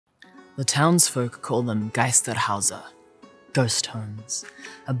The townsfolk call them Geisterhäuser, ghost homes,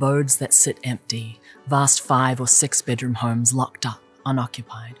 abodes that sit empty, vast 5 or 6 bedroom homes locked up,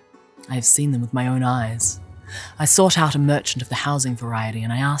 unoccupied. I have seen them with my own eyes. I sought out a merchant of the housing variety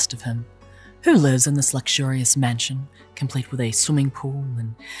and I asked of him, "Who lives in this luxurious mansion, complete with a swimming pool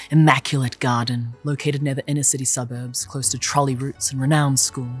and immaculate garden, located near the inner city suburbs, close to trolley routes and renowned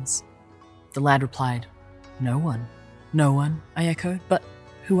schools?" The lad replied, "No one." "No one," I echoed, "but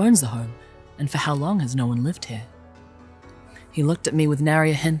who owns the home, and for how long has no one lived here?" He looked at me with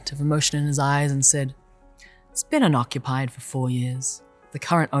nary a hint of emotion in his eyes and said, "It's been unoccupied for 4 years. The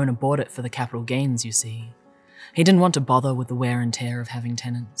current owner bought it for the capital gains, you see. He didn't want to bother with the wear and tear of having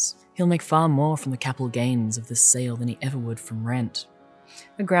tenants. He'll make far more from the capital gains of this sale than he ever would from rent.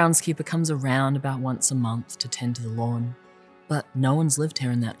 A groundskeeper comes around about once a month to tend to the lawn. But no one's lived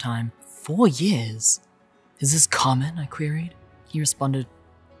here in that time. 4 years? Is this common?" I queried. He responded,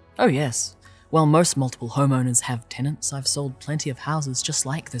 "Oh yes. While most multiple homeowners have tenants, I've sold plenty of houses just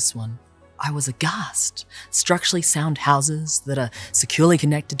like this one." I was aghast. Structurally sound houses that are securely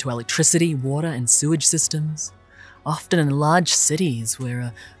connected to electricity, water, and sewage systems. Often in large cities where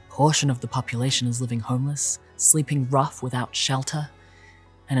a portion of the population is living homeless, sleeping rough without shelter,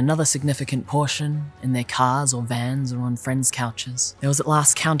 and another significant portion in their cars or vans or on friends' couches. There was at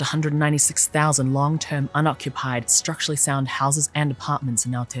last count 196,000 long-term unoccupied, structurally sound houses and apartments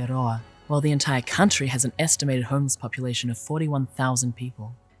in Aotearoa, while the entire country has an estimated homeless population of 41,000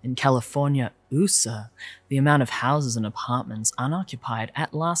 people. In California, USA, the amount of houses and apartments unoccupied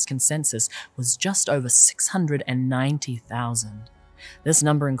at last consensus was just over 690,000. This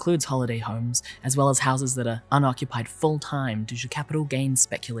number includes holiday homes, as well as houses that are unoccupied full-time due to capital gains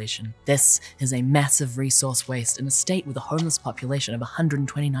speculation. This is a massive resource waste in a state with a homeless population of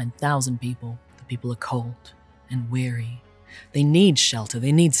 129,000 people. The people are cold and weary. They need shelter,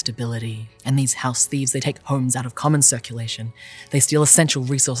 they need stability. And these house thieves, they take homes out of common circulation. They steal essential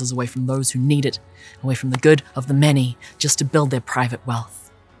resources away from those who need it, away from the good of the many, just to build their private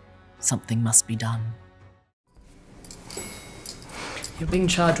wealth. Something must be done. You're being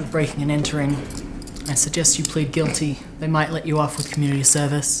charged with breaking and entering. I suggest you plead guilty. They might let you off with community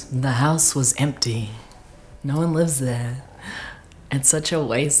service. The house was empty. No one lives there. It's such a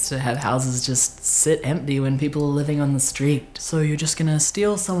waste to have houses just sit empty when people are living on the street. So you're just gonna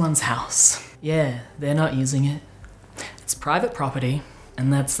steal someone's house. Yeah, they're not using it. It's private property,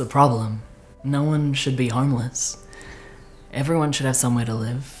 and that's the problem. No one should be homeless. Everyone should have somewhere to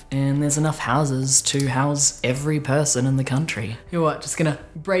live, and there's enough houses to house every person in the country. You're what, just gonna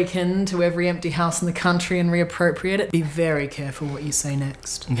break into every empty house in the country and reappropriate it? Be very careful what you say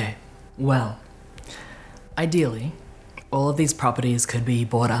next. Okay, well, ideally, all of these properties could be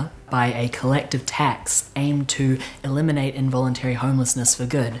bought up by a collective tax aimed to eliminate involuntary homelessness for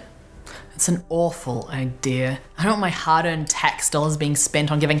good. It's an awful idea. I don't want my hard-earned tax dollars being spent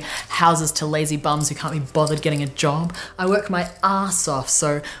on giving houses to lazy bums who can't be bothered getting a job. I work my ass off,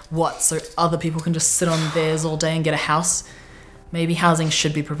 so what? So other people can just sit on theirs all day and get a house? Maybe housing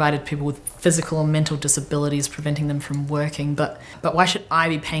should be provided to people with physical or mental disabilities, preventing them from working, but why should I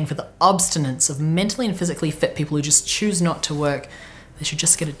be paying for the obstinance of mentally and physically fit people who just choose not to work? They should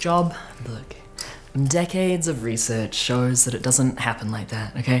just get a job. Look, decades of research shows that it doesn't happen like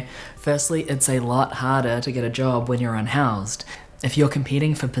that, okay? Firstly, it's a lot harder to get a job when you're unhoused. If you're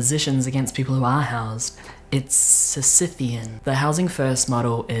competing for positions against people who are housed, it's Sisyphean. The housing first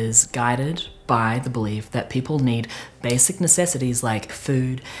model is guided by the belief that people need basic necessities like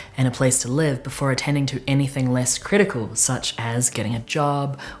food and a place to live before attending to anything less critical, such as getting a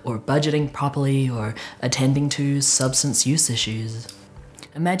job or budgeting properly or attending to substance use issues.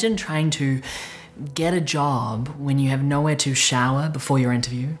 Imagine trying to get a job when you have nowhere to shower before your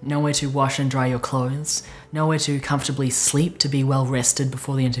interview, nowhere to wash and dry your clothes, nowhere to comfortably sleep to be well rested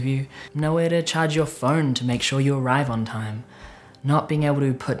before the interview, nowhere to charge your phone to make sure you arrive on time, not being able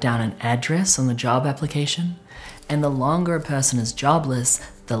to put down an address on the job application. And the longer a person is jobless,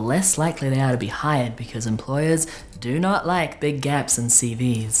 the less likely they are to be hired because employers do not like big gaps in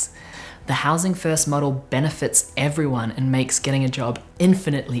CVs. The housing first model benefits everyone and makes getting a job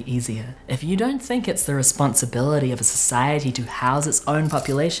infinitely easier. If you don't think it's the responsibility of a society to house its own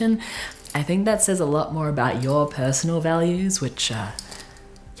population, I think that says a lot more about your personal values, which,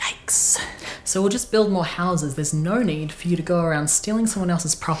 yikes. So we'll just build more houses. There's no need for you to go around stealing someone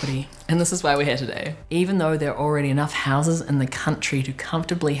else's property. And this is why we're here today. Even though there are already enough houses in the country to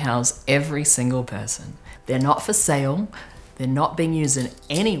comfortably house every single person. They're not for sale. They're not being used in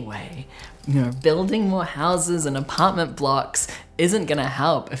any way. You know, building more houses and apartment blocks isn't gonna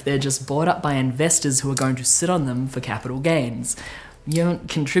help if they're just bought up by investors who are going to sit on them for capital gains. You haven't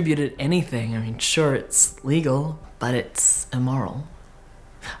contributed anything. I mean, sure, it's legal, but it's immoral.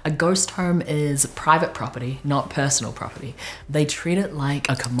 A ghost home is private property, not personal property. They treat it like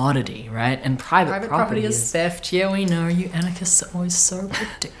a commodity, right? And private property is theft. Yeah, we know. You anarchists are always so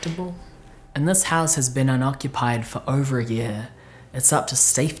predictable. And this house has been unoccupied for over a year. It's up to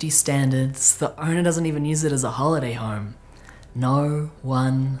safety standards. The owner doesn't even use it as a holiday home. No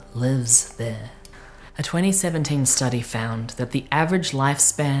one lives there. A 2017 study found that the average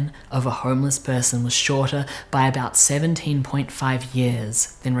lifespan of a homeless person was shorter by about 17.5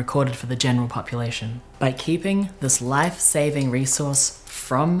 years than recorded for the general population. By keeping this life-saving resource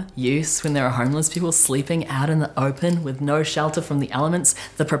from use when there are homeless people sleeping out in the open with no shelter from the elements,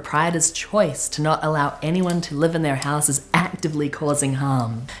 the proprietor's choice to not allow anyone to live in their house is actively causing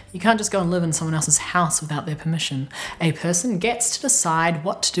harm. You can't just go and live in someone else's house without their permission. A person gets to decide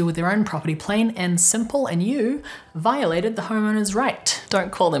what to do with their own property, plain and simple, and you violated the homeowner's right.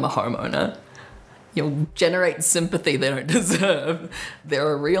 Don't call them a homeowner. You'll generate sympathy they don't deserve.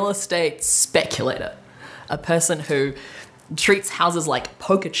 They're a real estate speculator. A person who treats houses like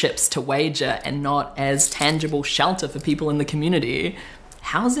poker chips to wager and not as tangible shelter for people in the community.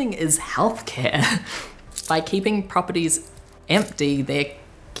 Housing is healthcare. By keeping properties empty, they're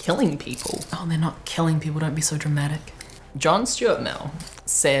killing people. Oh, they're not killing people, don't be so dramatic. John Stuart Mill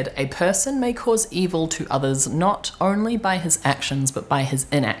said, "A person may cause evil to others not only by his actions but by his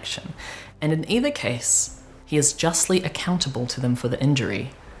inaction, and in either case, he is justly accountable to them for the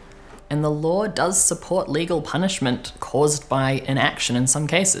injury." And the law does support legal punishment caused by inaction in some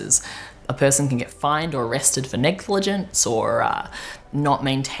cases. A person can get fined or arrested for negligence or not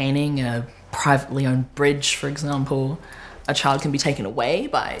maintaining a privately owned bridge, for example. A child can be taken away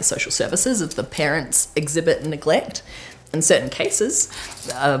by social services if the parents exhibit neglect. In certain cases,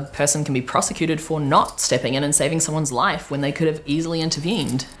 a person can be prosecuted for not stepping in and saving someone's life when they could have easily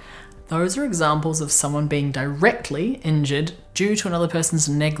intervened. Those are examples of someone being directly injured due to another person's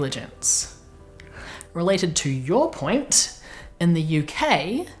negligence. Related to your point, in the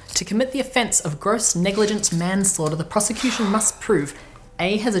UK, to commit the offence of gross negligence manslaughter, the prosecution must prove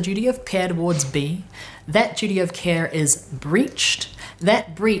A has a duty of care towards B, that duty of care is breached,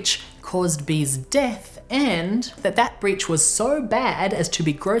 that breach caused B's death, and that breach was so bad as to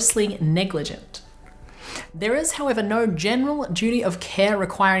be grossly negligent. There is, however, no general duty of care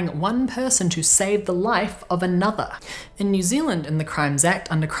requiring one person to save the life of another. In New Zealand, in the Crimes Act,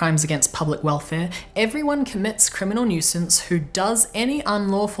 under Crimes Against Public Welfare, everyone commits criminal nuisance who does any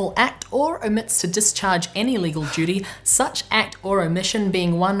unlawful act or omits to discharge any legal duty, such act or omission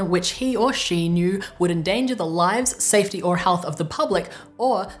being one which he or she knew would endanger the lives, safety, or health of the public,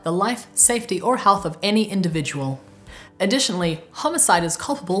 or the life, safety, or health of any individual. Additionally, homicide is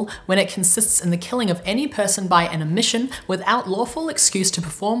culpable when it consists in the killing of any person by an omission without lawful excuse to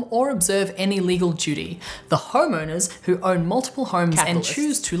perform or observe any legal duty. The homeowners who own multiple homes and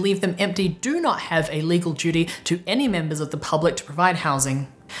choose to leave them empty do not have a legal duty to any members of the public to provide housing.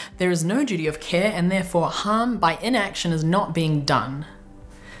 There is no duty of care, and therefore harm by inaction is not being done.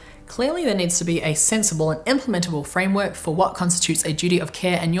 Clearly, there needs to be a sensible and implementable framework for what constitutes a duty of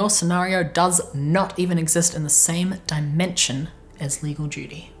care, and your scenario does not even exist in the same dimension as legal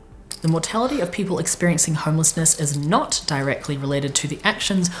duty. The mortality of people experiencing homelessness is not directly related to the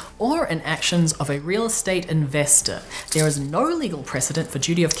actions or inactions of a real estate investor. There is no legal precedent for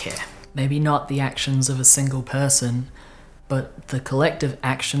duty of care. Maybe not the actions of a single person, but the collective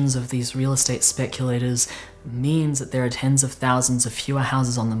actions of these real estate speculators means that there are tens of thousands of fewer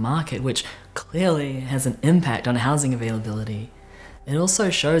houses on the market, which clearly has an impact on housing availability. It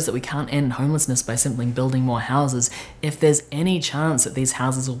also shows that we can't end homelessness by simply building more houses if there's any chance that these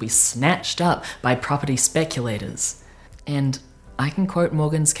houses will be snatched up by property speculators. And I can quote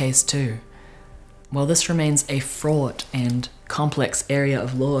Morgan's case too. While this remains a fraught and complex area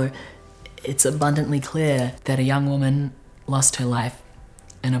of law, it's abundantly clear that a young woman lost her life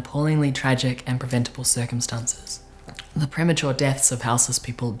in appallingly tragic and preventable circumstances. The premature deaths of houseless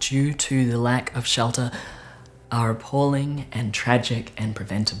people due to the lack of shelter are appalling and tragic and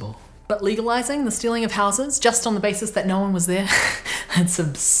preventable. But legalizing the stealing of houses just on the basis that no one was there? That's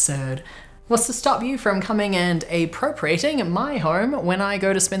absurd. What's to stop you from coming and appropriating my home when I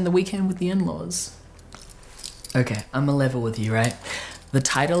go to spend the weekend with the in-laws? Okay, I'm a level with you, right? The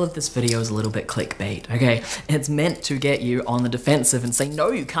title of this video is a little bit clickbait, okay? It's meant to get you on the defensive and say,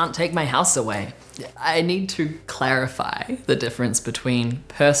 no, you can't take my house away. I need to clarify the difference between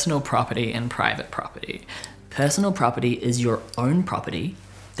personal property and private property. Personal property is your own property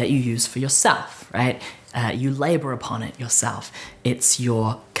that you use for yourself, right? You labor upon it yourself. It's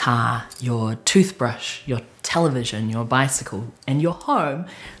your car, your toothbrush, your television, your bicycle, and your home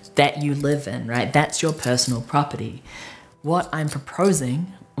that you live in, right? That's your personal property. What I'm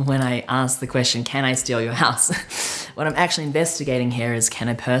proposing when I ask the question, can I steal your house? What I'm actually investigating here is, can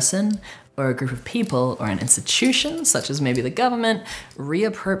a person or a group of people or an institution, such as maybe the government,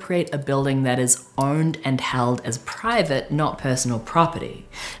 reappropriate a building that is owned and held as private, not personal property,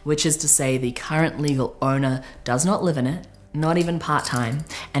 which is to say the current legal owner does not live in it, not even part-time,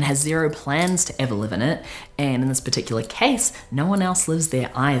 and has zero plans to ever live in it, and in this particular case, no one else lives there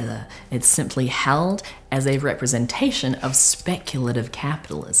either. It's simply held as a representation of speculative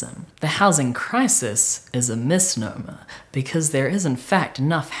capitalism. The housing crisis is a misnomer, because there is in fact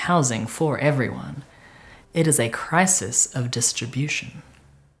enough housing for everyone. It is a crisis of distribution.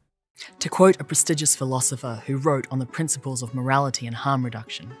 To quote a prestigious philosopher who wrote on the principles of morality and harm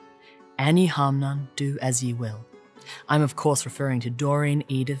reduction, "An ye harm none, do as ye will." I'm of course referring to Doreen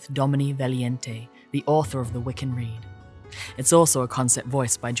Edith Domini Valiente, the author of The Wiccan Rede. It's also a concept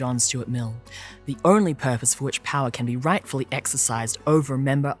voiced by John Stuart Mill. The only purpose for which power can be rightfully exercised over a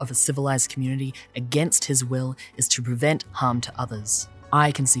member of a civilized community against his will is to prevent harm to others.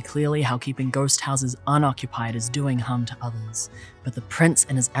 I can see clearly how keeping ghost houses unoccupied is doing harm to others, but the prince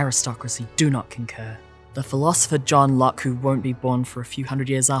and his aristocracy do not concur. The philosopher John Locke, who won't be born for a few hundred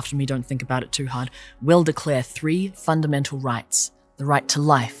years after me, don't think about it too hard, will declare 3 fundamental rights: the right to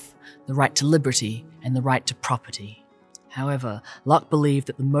life, the right to liberty, and the right to property. However, Locke believed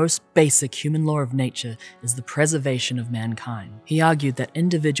that the most basic human law of nature is the preservation of mankind. He argued that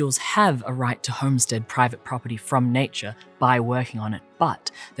individuals have a right to homestead private property from nature by working on it,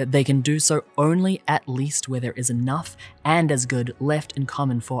 but that they can do so only at least where there is enough and as good left in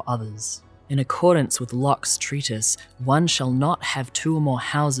common for others. In accordance with Locke's treatise, one shall not have 2 or more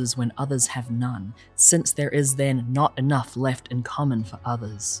houses when others have none, since there is then not enough left in common for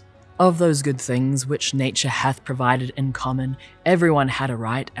others. Of those good things which nature hath provided in common, everyone had a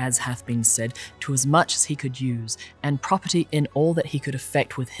right, as hath been said, to as much as he could use, and property in all that he could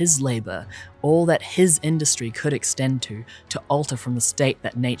effect with his labour, all that his industry could extend to alter from the state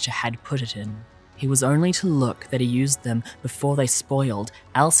that nature had put it in. He was only to look that he used them before they spoiled,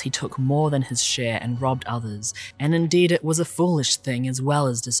 else he took more than his share and robbed others, and indeed it was a foolish thing as well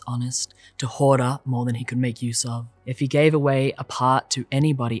as dishonest, to hoard up more than he could make use of. If he gave away a part to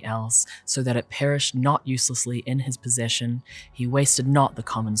anybody else, so that it perished not uselessly in his possession, he wasted not the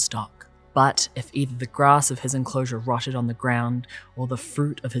common stock. But if either the grass of his enclosure rotted on the ground, or the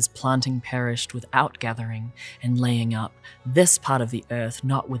fruit of his planting perished without gathering and laying up, this part of the earth,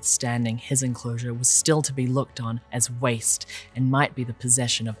 notwithstanding his enclosure, was still to be looked on as waste, and might be the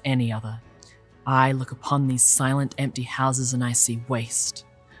possession of any other. I look upon these silent, empty houses, and I see waste.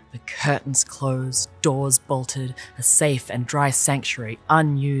 The curtains closed, doors bolted, a safe and dry sanctuary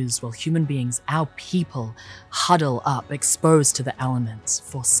unused, while human beings, our people, huddle up, exposed to the elements,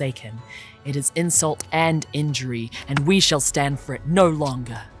 forsaken. It is insult and injury, and we shall stand for it no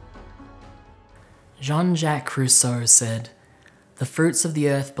longer. Jean-Jacques Rousseau said, "The fruits of the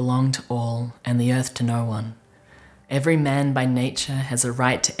earth belong to all, and the earth to no one. Every man by nature has a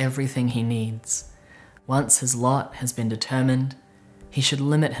right to everything he needs. Once his lot has been determined, he should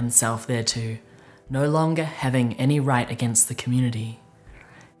limit himself thereto, no longer having any right against the community.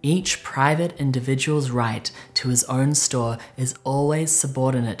 Each private individual's right to his own store is always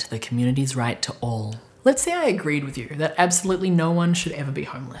subordinate to the community's right to all." Let's say I agreed with you that absolutely no one should ever be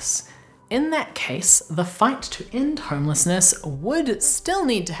homeless. In that case, the fight to end homelessness would still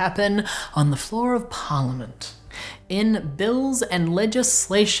need to happen on the floor of Parliament, in bills and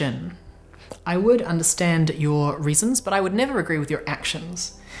legislation. I would understand your reasons, but I would never agree with your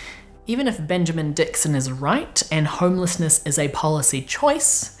actions. Even if Benjamin Dixon is right and homelessness is a policy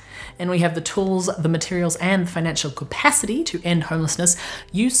choice, and we have the tools, the materials, and the financial capacity to end homelessness,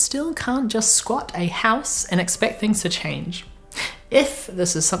 you still can't just squat a house and expect things to change. If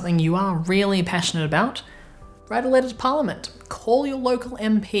this is something you are really passionate about, write a letter to Parliament, call your local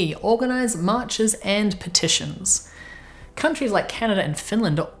MP, organise marches and petitions. Countries like Canada and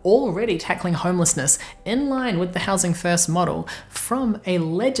Finland are already tackling homelessness in line with the Housing First model from a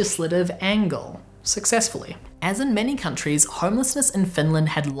legislative angle, successfully. As in many countries, homelessness in Finland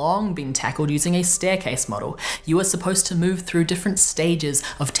had long been tackled using a staircase model. You were supposed to move through different stages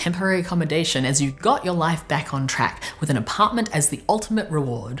of temporary accommodation as you got your life back on track, with an apartment as the ultimate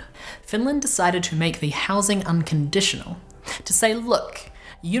reward. Finland decided to make the housing unconditional, to say, look,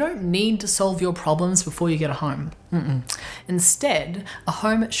 you don't need to solve your problems before you get a home. Instead, a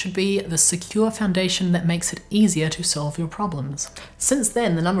home should be the secure foundation that makes it easier to solve your problems. Since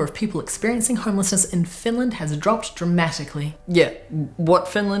then, the number of people experiencing homelessness in Finland has dropped dramatically. Yeah, what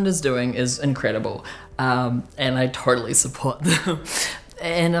Finland is doing is incredible. and I totally support them.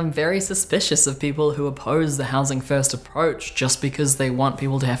 And I'm very suspicious of people who oppose the housing first approach just because they want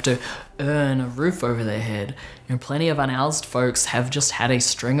people to have to earn a roof over their head. Plenty of unhoused folks have just had a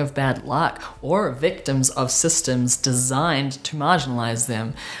string of bad luck or are victims of systems designed to marginalize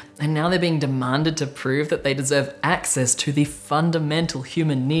them. And now they're being demanded to prove that they deserve access to the fundamental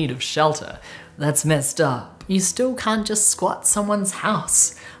human need of shelter. That's messed up. You still can't just squat someone's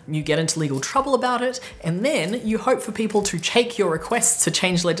house. You get into legal trouble about it, and then you hope for people to take your requests to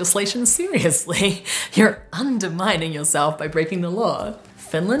change legislation seriously. You're undermining yourself by breaking the law.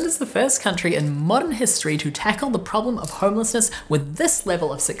 Finland is the first country in modern history to tackle the problem of homelessness with this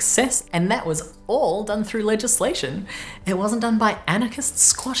level of success, and that was all done through legislation. It wasn't done by anarchists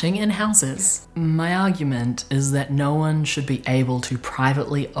squatting in houses. My argument is that no one should be able to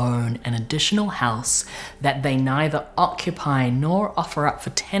privately own an additional house that they neither occupy nor offer up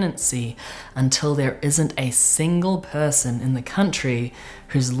for tenancy until there isn't a single person in the country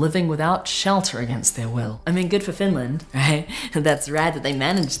who's living without shelter against their will. I mean, good for Finland, right? That's rad that they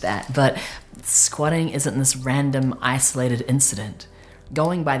managed that, but squatting isn't this random, isolated incident.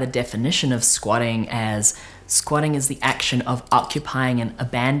 Going by the definition of squatting as squatting is the action of occupying an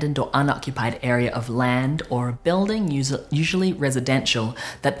abandoned or unoccupied area of land or a building, usually residential,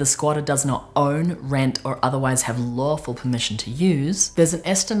 that the squatter does not own, rent, or otherwise have lawful permission to use. There's an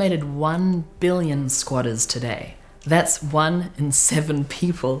estimated 1 billion squatters today. That's 1 in 7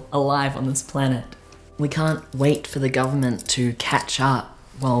 people alive on this planet. We can't wait for the government to catch up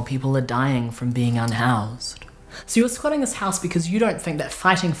while people are dying from being unhoused. So you're squatting this house because you don't think that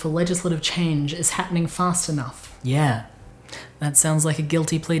fighting for legislative change is happening fast enough? Yeah. That sounds like a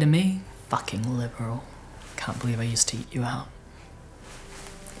guilty plea to me. Fucking liberal. Can't believe I used to eat you out.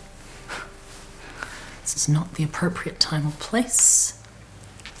 This is not the appropriate time or place.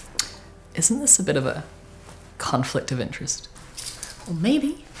 Isn't this a bit of a conflict of interest? Or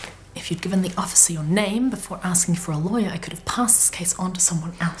maybe, if you'd given the officer your name before asking for a lawyer, I could have passed this case on to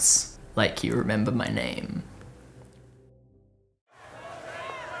someone else. Like you remember my name.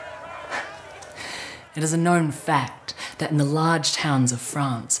 It is a known fact that in the large towns of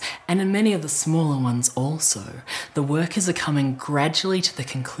France, and in many of the smaller ones also, the workers are coming gradually to the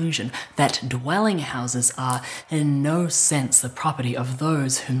conclusion that dwelling houses are in no sense the property of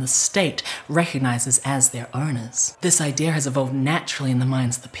those whom the state recognizes as their owners. This idea has evolved naturally in the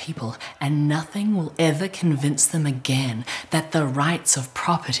minds of the people, and nothing will ever convince them again that the rights of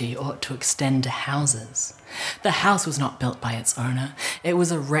property ought to extend to houses. The house was not built by its owner. It was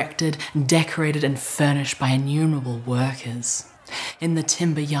erected, decorated, and furnished by innumerable workers. In the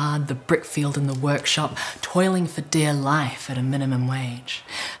timber yard, the brick field, and the workshop, toiling for dear life at a minimum wage.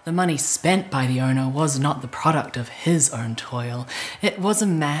 The money spent by the owner was not the product of his own toil. It was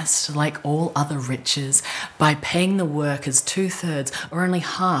amassed, like all other riches, by paying the workers 2/3 or only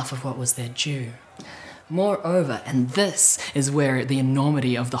half of what was their due. Moreover, and this is where the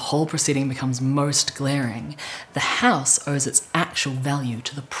enormity of the whole proceeding becomes most glaring, the house owes its actual value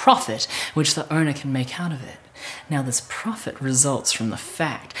to the profit which the owner can make out of it. Now, this profit results from the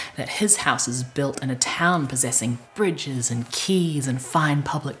fact that his house is built in a town possessing bridges and quays and fine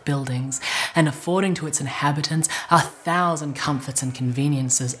public buildings, and affording to its inhabitants 1,000 comforts and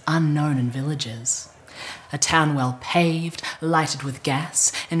conveniences unknown in villages. A town well paved, lighted with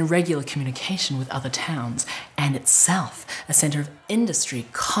gas, in regular communication with other towns, and itself a centre of industry,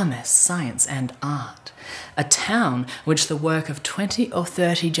 commerce, science, and art. A town which the work of 20 or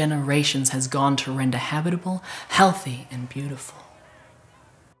 30 generations has gone to render habitable, healthy, and beautiful.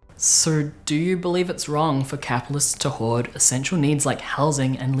 So do you believe it's wrong for capitalists to hoard essential needs like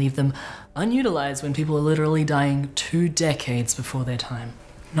housing and leave them unutilized when people are literally dying 2 decades before their time?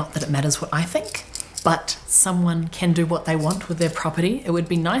 Not that it matters what I think, but someone can do what they want with their property. It would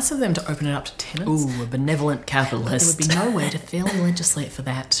be nice of them to open it up to tenants. Ooh, a benevolent capitalist. There would be no way to feel and legislate for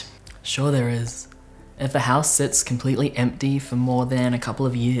that. Sure there is. If a house sits completely empty for more than a couple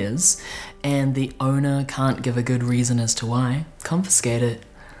of years, and the owner can't give a good reason as to why, confiscate it.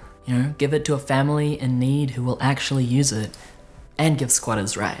 Give it to a family in need who will actually use it, and give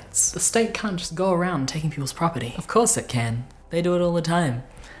squatters rights. The state can't just go around taking people's property. Of course it can. They do it all the time.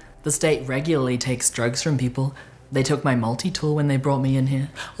 The state regularly takes drugs from people. They took my multi-tool when they brought me in here.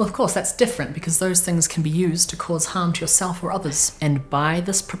 Well, of course, that's different because those things can be used to cause harm to yourself or others. And by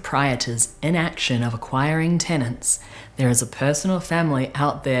this proprietor's inaction of acquiring tenants, there is a person or family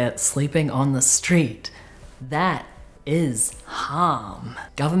out there sleeping on the street. That is harm.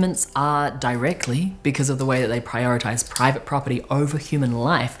 Governments are directly, because of the way that they prioritize private property over human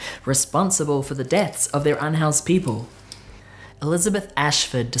life, responsible for the deaths of their unhoused people. Elizabeth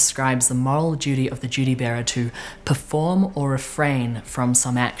Ashford describes the moral duty of the duty bearer to perform or refrain from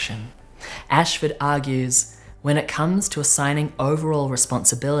some action. Ashford argues, when it comes to assigning overall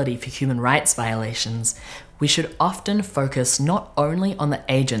responsibility for human rights violations, we should often focus not only on the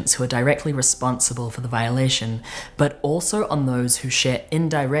agents who are directly responsible for the violation, but also on those who share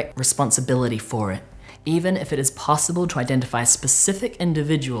indirect responsibility for it. Even if it is possible to identify specific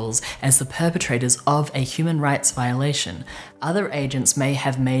individuals as the perpetrators of a human rights violation, other agents may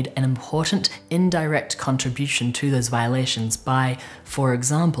have made an important indirect contribution to those violations by, for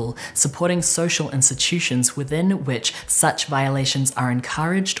example, supporting social institutions within which such violations are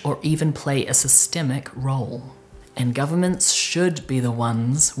encouraged or even play a systemic role. And governments should be the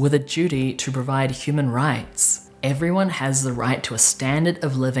ones with a duty to provide human rights. Everyone has the right to a standard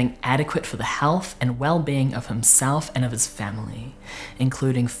of living adequate for the health and well-being of himself and of his family,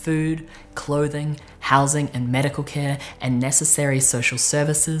 including food, clothing, housing and medical care, and necessary social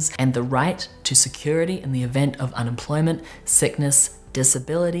services, and the right to security in the event of unemployment, sickness,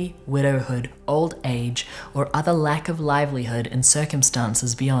 disability, widowhood, old age, or other lack of livelihood in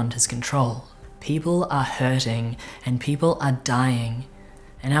circumstances beyond his control. People are hurting and people are dying,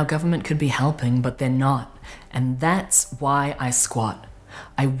 and our government could be helping, but they're not. And that's why I squat.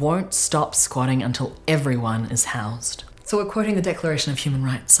 I won't stop squatting until everyone is housed. So we're quoting the Declaration of Human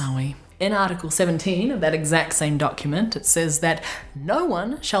Rights, are we? In Article 17 of that exact same document, it says that no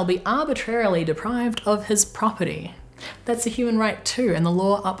one shall be arbitrarily deprived of his property. That's a human right too, and the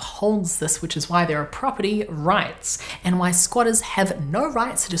law upholds this, which is why there are property rights, and why squatters have no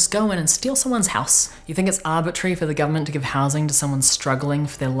rights to just go in and steal someone's house. You think it's arbitrary for the government to give housing to someone struggling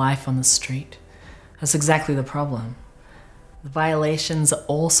for their life on the street? That's exactly the problem. The violations are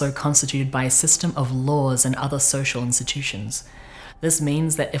also constituted by a system of laws and other social institutions. This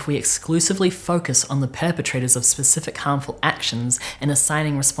means that if we exclusively focus on the perpetrators of specific harmful actions in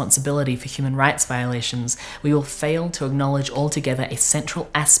assigning responsibility for human rights violations, we will fail to acknowledge altogether a central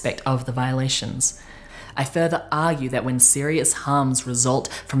aspect of the violations. I further argue that when serious harms result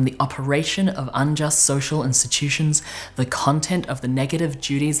from the operation of unjust social institutions, the content of the negative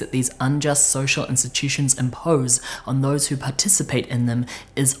duties that these unjust social institutions impose on those who participate in them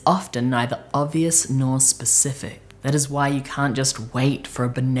is often neither obvious nor specific. That is why you can't just wait for a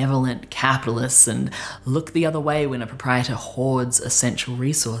benevolent capitalist and look the other way when a proprietor hoards essential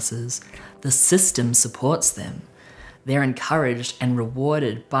resources. The system supports them. They're encouraged and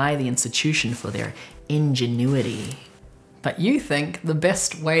rewarded by the institution for their ingenuity. But you think the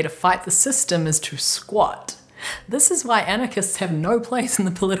best way to fight the system is to squat. This is why anarchists have no place in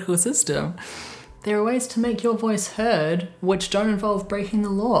the political system. There are ways to make your voice heard which don't involve breaking the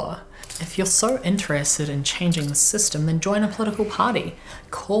law. If you're so interested in changing the system, then join a political party.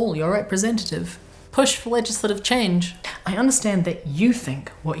 Call your representative. Push for legislative change. I understand that you think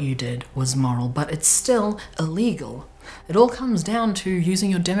what you did was moral, but it's still illegal. It all comes down to using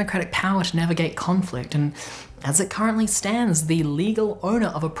your democratic power to navigate conflict, and as it currently stands, the legal owner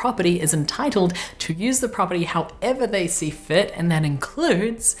of a property is entitled to use the property however they see fit, and that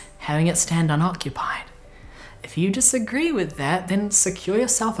includes having it stand unoccupied. If you disagree with that, then secure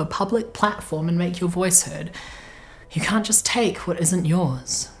yourself a public platform and make your voice heard. You can't just take what isn't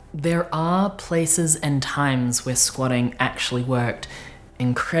yours. There are places and times where squatting actually worked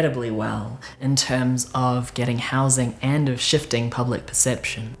incredibly well in terms of getting housing and of shifting public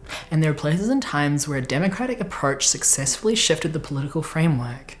perception. And there are places and times where a democratic approach successfully shifted the political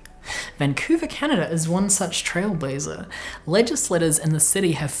framework. Vancouver, Canada is one such trailblazer. Legislators in the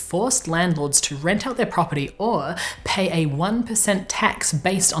city have forced landlords to rent out their property or pay a 1% tax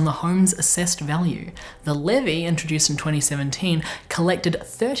based on the home's assessed value. The levy, introduced in 2017, collected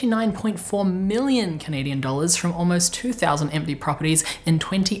 39.4 million Canadian dollars from almost 2,000 empty properties in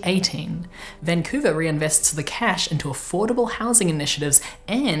 2018. Vancouver reinvests the cash into affordable housing initiatives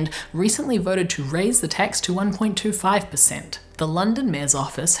and recently voted to raise the tax to 1.25%. The London Mayor's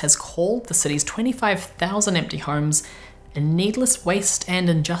Office has called the city's 25,000 empty homes a needless waste and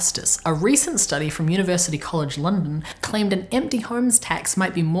injustice. A recent study from University College London claimed an empty homes tax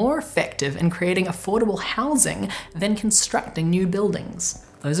might be more effective in creating affordable housing than constructing new buildings.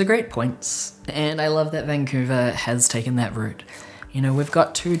 Those are great points, and I love that Vancouver has taken that route. You know, we've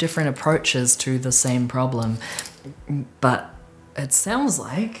got two different approaches to the same problem, but it sounds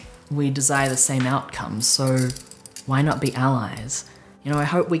like we desire the same outcome, so why not be allies? You know, I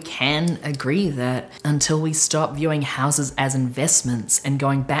hope we can agree that until we stop viewing houses as investments and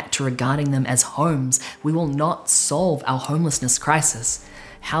going back to regarding them as homes, we will not solve our homelessness crisis.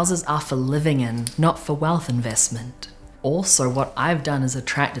 Houses are for living in, not for wealth investment. Also, what I've done is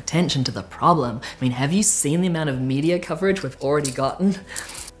attract attention to the problem. I mean, have you seen the amount of media coverage we've already gotten?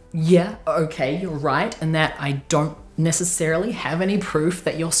 Yeah, okay, you're right, in that I don't necessarily have any proof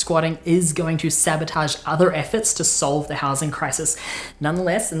that your squatting is going to sabotage other efforts to solve the housing crisis.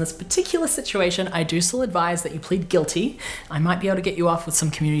 Nonetheless, in this particular situation, I do still advise that you plead guilty. I might be able to get you off with some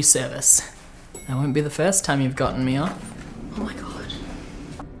community service. That won't be the first time you've gotten me off. Oh my god.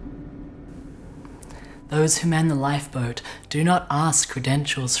 Those who man the lifeboat do not ask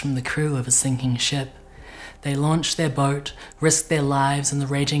credentials from the crew of a sinking ship. They launch their boat, risk their lives in the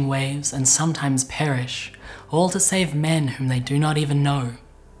raging waves, and sometimes perish, all to save men whom they do not even know.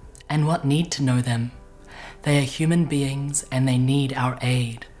 And what need to know them? They are human beings and they need our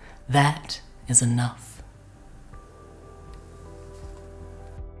aid. That is enough.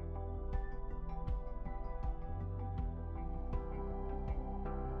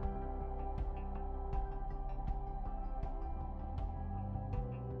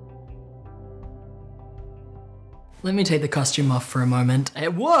 Let me take the costume off for a moment.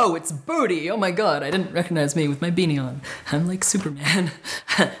 Whoa, it's Bodhi! Oh my god, I didn't recognize me with my beanie on. I'm like Superman.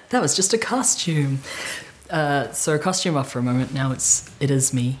 That was just a costume. So costume off for a moment. Now it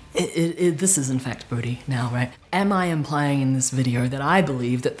is me. This is in fact Bodhi now, right? Am I implying in this video that I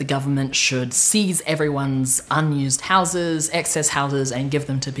believe that the government should seize everyone's unused houses, excess houses, and give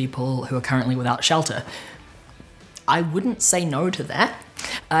them to people who are currently without shelter? I wouldn't say no to that.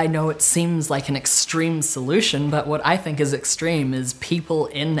 I know it seems like an extreme solution, but what I think is extreme is people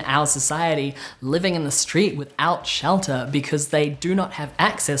in our society living in the street without shelter because they do not have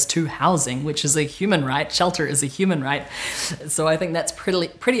access to housing, which is a human right. Shelter is a human right. So I think that's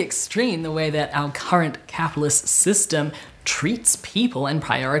pretty extreme, the way that our current capitalist system treats people and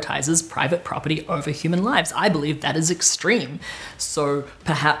prioritizes private property over human lives. I believe that is extreme. So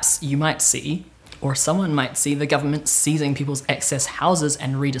perhaps you might see, or someone might see, the government seizing people's excess houses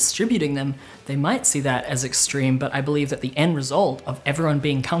and redistributing them. They might see that as extreme, but I believe that the end result of everyone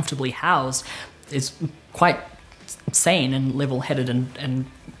being comfortably housed is quite sane and level-headed and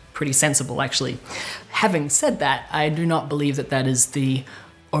pretty sensible, actually. Having said that, I do not believe that that is the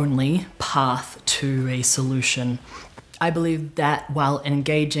only path to a solution. I believe that while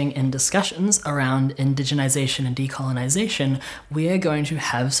engaging in discussions around indigenization and decolonization, we are going to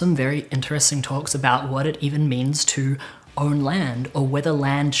have some very interesting talks about what it even means to own land, or whether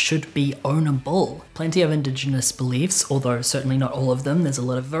land should be ownable. Plenty of indigenous beliefs, although certainly not all of them, there's a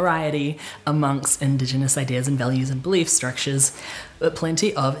lot of variety amongst indigenous ideas and values and belief structures, but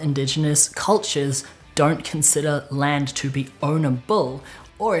plenty of indigenous cultures don't consider land to be ownable,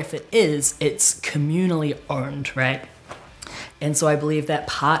 or if it is, it's communally owned, right? And so I believe that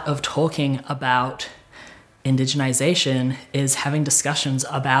part of talking about indigenization is having discussions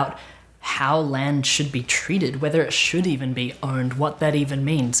about how land should be treated, whether it should even be owned, what that even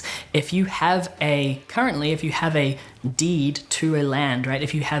means. If you have a deed to a land, right?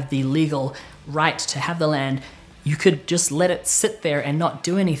 If you have the legal right to have the land, you could just let it sit there and not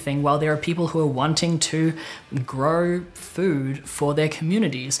do anything while there are people who are wanting to grow food for their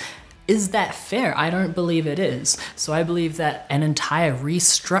communities. Is that fair? I don't believe it is. So I believe that an entire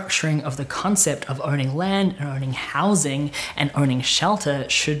restructuring of the concept of owning land and owning housing and owning shelter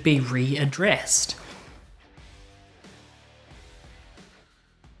should be readdressed.